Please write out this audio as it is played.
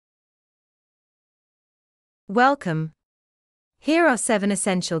Welcome. Here are 7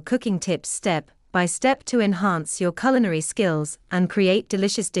 essential cooking tips step by step to enhance your culinary skills and create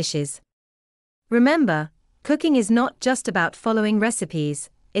delicious dishes. Remember, cooking is not just about following recipes,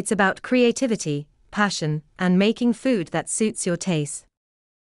 it's about creativity, passion, and making food that suits your taste.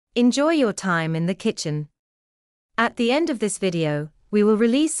 Enjoy your time in the kitchen. At the end of this video, we will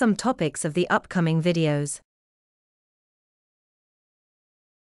release some topics of the upcoming videos.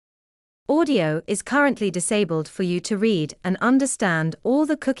 Audio is currently disabled for you to read and understand all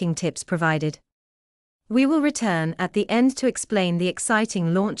the cooking tips provided. We will return at the end to explain the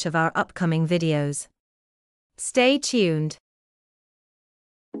exciting launch of our upcoming videos. Stay tuned.